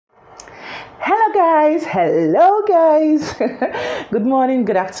Hello guys. Good morning,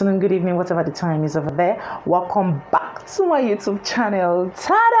 good afternoon, good evening, whatever the time is over there. Welcome back to my YouTube channel.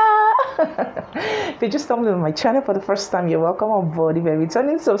 Tada! If you just stumbled on my channel for the first time, you're welcome on board. If you're a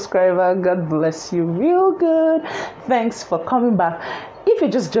returning subscriber, God bless you real good. Thanks for coming back. If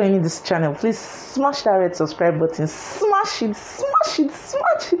you're just joining this channel, please smash that red subscribe button. Smash it.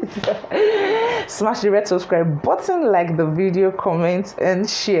 Smash the red subscribe button, like the video, comment, and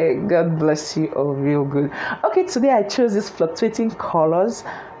share. God bless you all real good. Okay, today I chose this fluctuating colors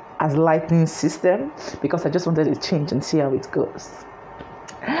as lighting system because I just wanted to change and see how it goes.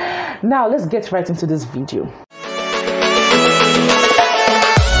 Now let's get right into this video.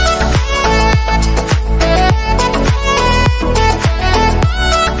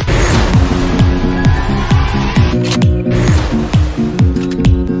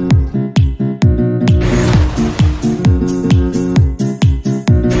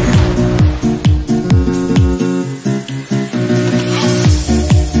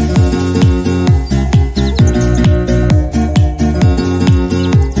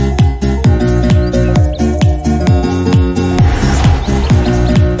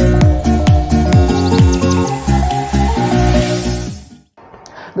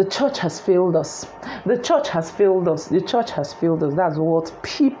 The church has failed us. The church has failed us. The church has failed us. That's what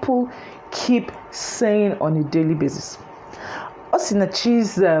people keep saying on a daily basis.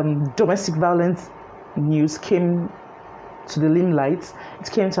 Osinachi's domestic violence news came to the limelight.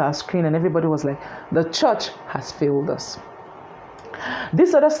 It came to our screen and everybody was like, the church has failed us.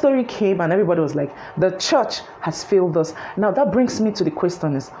 This other story came and everybody was like, the church has failed us. Now that brings me to the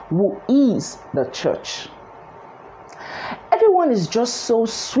question is, who is the church? Everyone is just so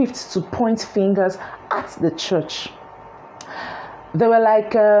swift to point fingers at the church. They were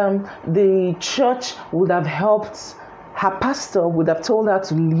like, the church would have helped, her pastor would have told her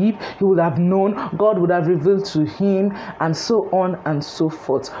to leave, he would have known, God would have revealed to him, and so on and so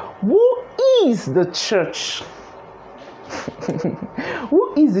forth. Who is the church?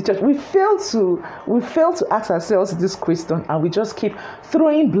 Who is the church? We fail to ask ourselves this question, and we just keep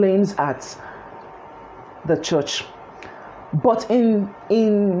throwing blames at the church. But in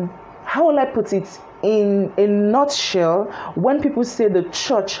how will I put it, in a nutshell, when people say the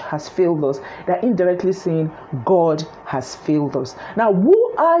church has failed us, they're indirectly saying God has failed us. Now,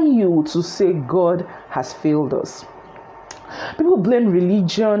 who are you to say God has failed us? People blame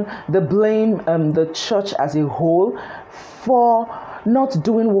religion, they blame the church as a whole for not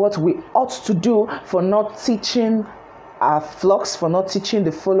doing what we ought to do, for not teaching our flocks, for not teaching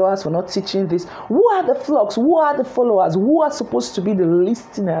the followers, for not teaching this. Who are the flocks? Who are the followers? Who are supposed to be the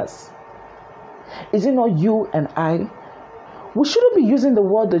listeners? Is it not you and I? We shouldn't be using the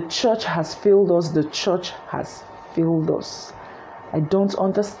word the church has failed us. The church has failed us. I don't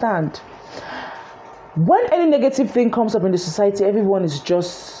understand. When any negative thing comes up in the society, everyone is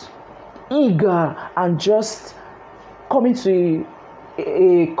just eager and just coming to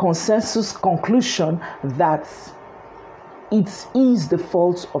a consensus conclusion that it is the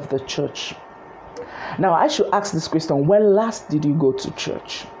fault of the church. Now, I should ask this question. When last did you go to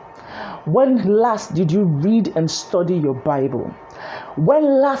church? When last did you read and study your Bible? When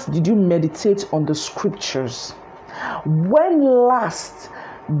last did you meditate on the scriptures? When last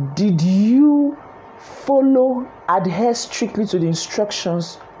did you adhere strictly to the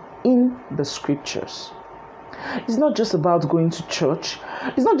instructions in the scriptures? It's not just about going to church.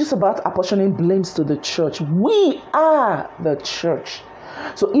 It's not just about apportioning blames to the church. We are the church.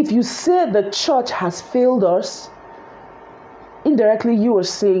 So if you say the church has failed us, indirectly you are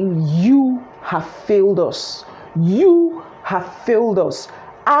saying you have failed us. You have failed us.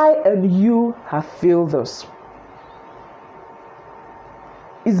 I and you have failed us.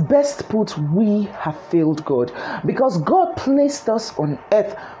 It's best put, we have failed God, because God placed us on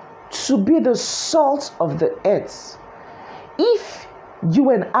earth to be the salt of the earth. If you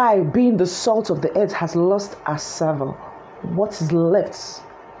and I, being the salt of the earth, has lost our savor, what is left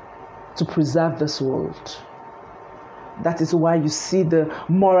to preserve this world? That is why you see the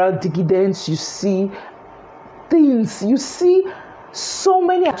moral decadence, you see things, you see so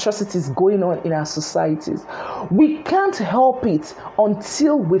many atrocities going on in our societies. We can't help it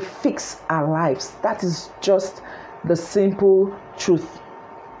until we fix our lives. That is just the simple truth.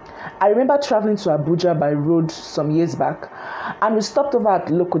 I remember traveling to Abuja by road some years back, and we stopped over at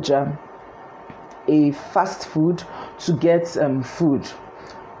Lokoja, a fast food, to get food.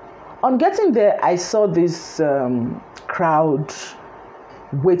 On getting there, I saw this crowd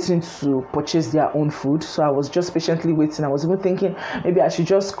waiting to purchase their own food. So I was just patiently waiting. I was even thinking maybe I should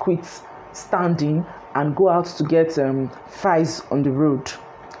just quit standing and go out to get fries on the road.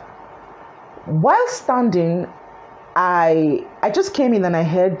 While standing, I just came in and I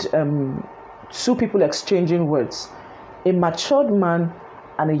heard two people exchanging words, a matured man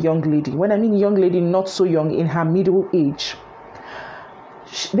and a young lady. When I mean young lady, not so young, in her middle age.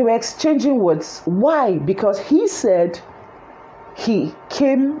 They were exchanging words. Why? Because he said he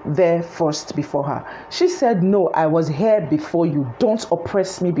came there first before her. She said, no, I was here before you. Don't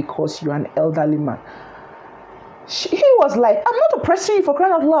oppress me because you're an elderly man. He was like, I'm not oppressing you, for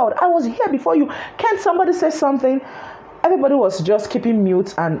crying out loud. I was here before you. Can't somebody say something? Everybody was just keeping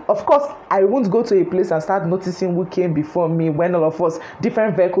mute. And of course, I won't go to a place and start noticing who came before me when all of us,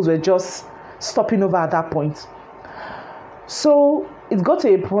 different vehicles, were just stopping over at that point. So it got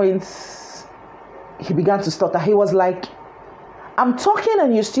to a point, he began to stutter. He was like, I'm talking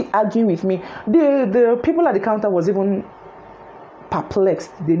and you're still arguing with me. The people at the counter was even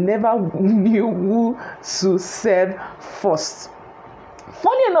perplexed. They never knew who to serve first.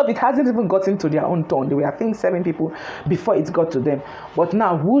 Funny enough, it hasn't even gotten to their own turn. They were, I think, 7 people before it got to them. But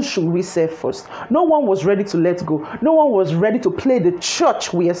now, who should we serve first? No one was ready to let go. No one was ready to play the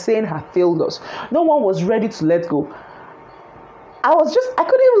church we are saying had failed us. No one was ready to let go. I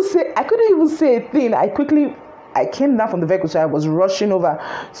couldn't even say a thing. I came down from the vehicle, so I was rushing over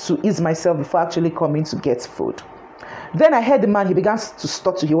to ease myself before actually coming to get food. Then I heard the man, he began to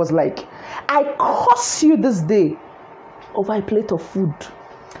stutter. He was like, I curse you this day over a plate of food.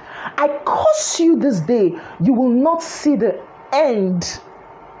 I curse you this day. You will not see the end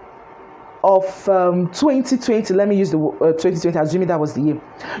of 2020. Let me use the 2020, assuming that was the year.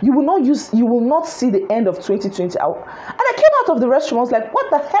 You will not see the end of 2020. And I came out of the restroom. I was like, what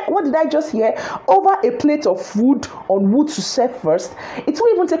the heck? What did I just hear? Over a plate of food on who to serve first. It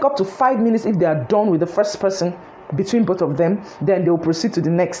will even take up to 5 minutes if they are done with the first person. Between both of them, then they will proceed to the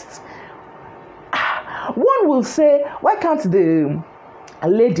next. One will say, why can't the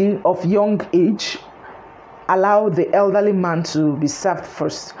lady of young age allow the elderly man to be served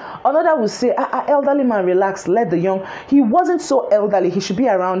first? Another will say, elderly man, relax, let the young. He wasn't so elderly. He should be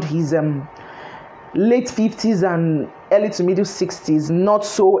around his late 50s and early to middle 60s, not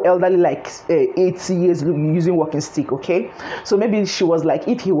so elderly like 80 years using walking stick, okay? So maybe she was like,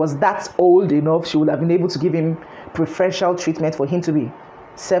 if he was that old enough, she would have been able to give him preferential treatment for him to be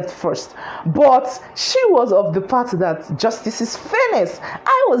served first. But she was of the part that justice is fairness.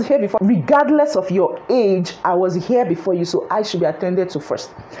 I was here before. Regardless of your age, I was here before you, so I should be attended to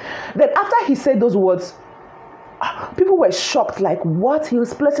first. Then after he said those words, people were shocked, like, what? He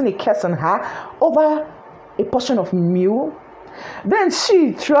was placing a curse on her over a portion of meal. Then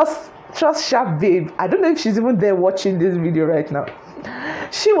she, trust sharp babe, I don't know if she's even there watching this video right now.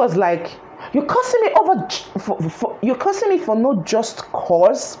 She was like, you're cursing me you're cursing me for no just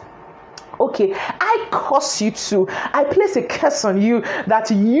cause. Okay, I curse you too. I place a curse on you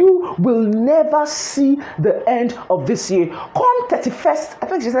that you will never see the end of this year. Come 31st, I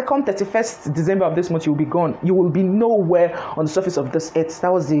think she said come 31st December of this month, you will be gone. You will be nowhere on the surface of this earth.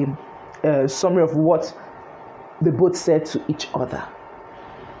 That was the summary of what they both said to each other.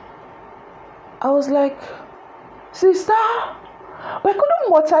 I was like, sister, but I couldn't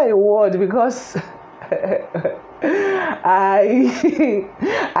mutter a word because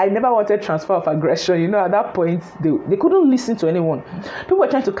I never wanted transfer of aggression. You know, at that point, they couldn't listen to anyone. People were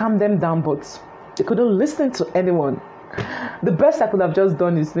trying to calm them down, but they couldn't listen to anyone. The best I could have just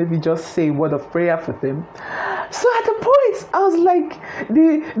done is maybe just say a word of prayer for them. So at the point, I was like,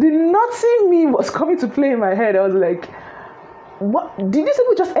 the naughty me was coming to play in my head. I was like, what? Did these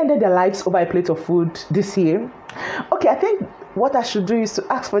people just ended their lives over a plate of food this year? Okay, I think what I should do is to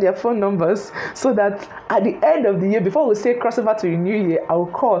ask for their phone numbers so that at the end of the year, before we say crossover to the new year, I'll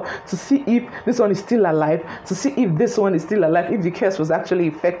call to see if this one is still alive, to see if this one is still alive, if the curse was actually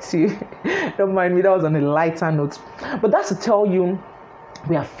effective. Don't mind me, that was on a lighter note. But that's to tell you,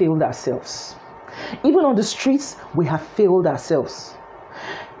 we have failed ourselves. Even on the streets, we have failed ourselves.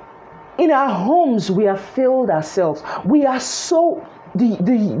 In our homes, we have failed ourselves. We are so...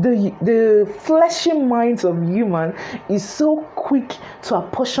 The fleshy minds of human is so quick to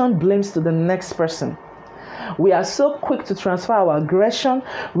apportion blames to the next person. We are so quick to transfer our aggression.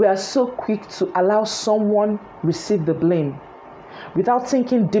 We are so quick to allow someone receive the blame without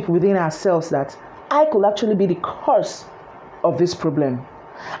thinking deep within ourselves that I could actually be the cause of this problem.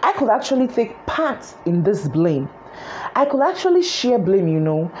 I could actually take part in this blame. I could actually share blame, you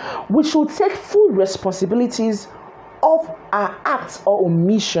know. We should take full responsibilities of our acts or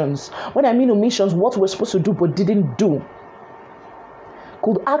omissions. When I mean omissions, what we're supposed to do but didn't do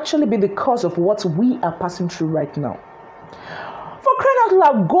could actually be the cause of what we are passing through right now. For crying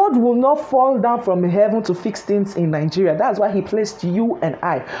out loud, God will not fall down from heaven to fix things in Nigeria. That's why he placed you and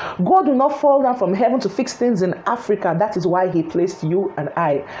I. God will not fall down from heaven to fix things in Africa. That is why he placed you and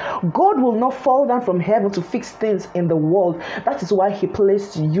I. God will not fall down from heaven to fix things in the world. That is why he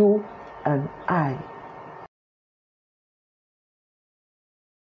placed you and I.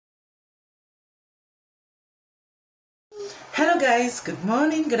 Hello guys, good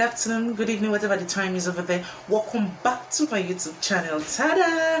morning, good afternoon, good evening, whatever the time is over there. Welcome back to my YouTube channel.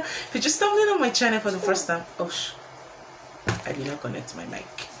 Tada! If you're just stumbling on my channel for the first time, I did not connect my mic.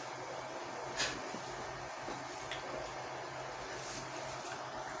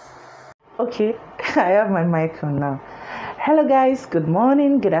 Okay, I have my mic on now. Hello guys, good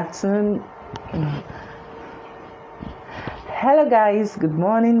morning, good afternoon. Hello guys, good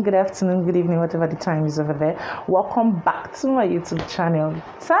morning, good afternoon, good evening, whatever the time is over there. Welcome back to my YouTube channel.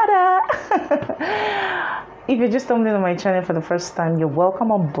 Tada! If you're just stumbling on my channel for the first time, you're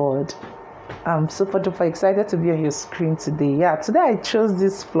welcome on board. I'm super duper excited to be on your screen today. Yeah, today I chose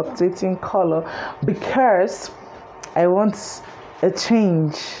this fluctuating color because I want a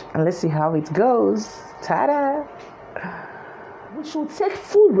change, and let's see how it goes. Tada! We should take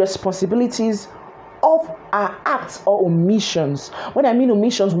full responsibilities of our acts or omissions. When I mean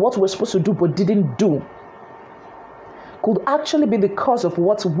omissions, what we're supposed to do but didn't do could actually be the cause of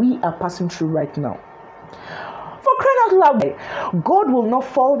what we are passing through right now. For crying out loud, God will not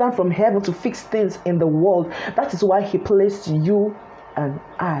fall down from heaven to fix things in the world. That is why he placed you and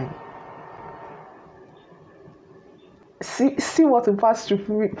I. See what we passed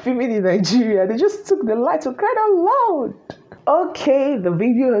through filming in Nigeria. They just took the light to cry out loud. Okay, the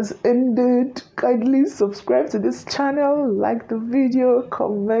video has ended. Kindly subscribe to this channel, like the video,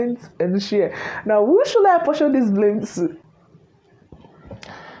 comment, and share. Now, who should I apportion this blame to?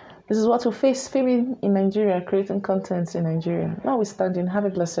 This is what we face filming in Nigeria, creating content in Nigeria. Notwithstanding, have a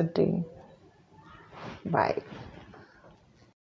blessed day. Bye.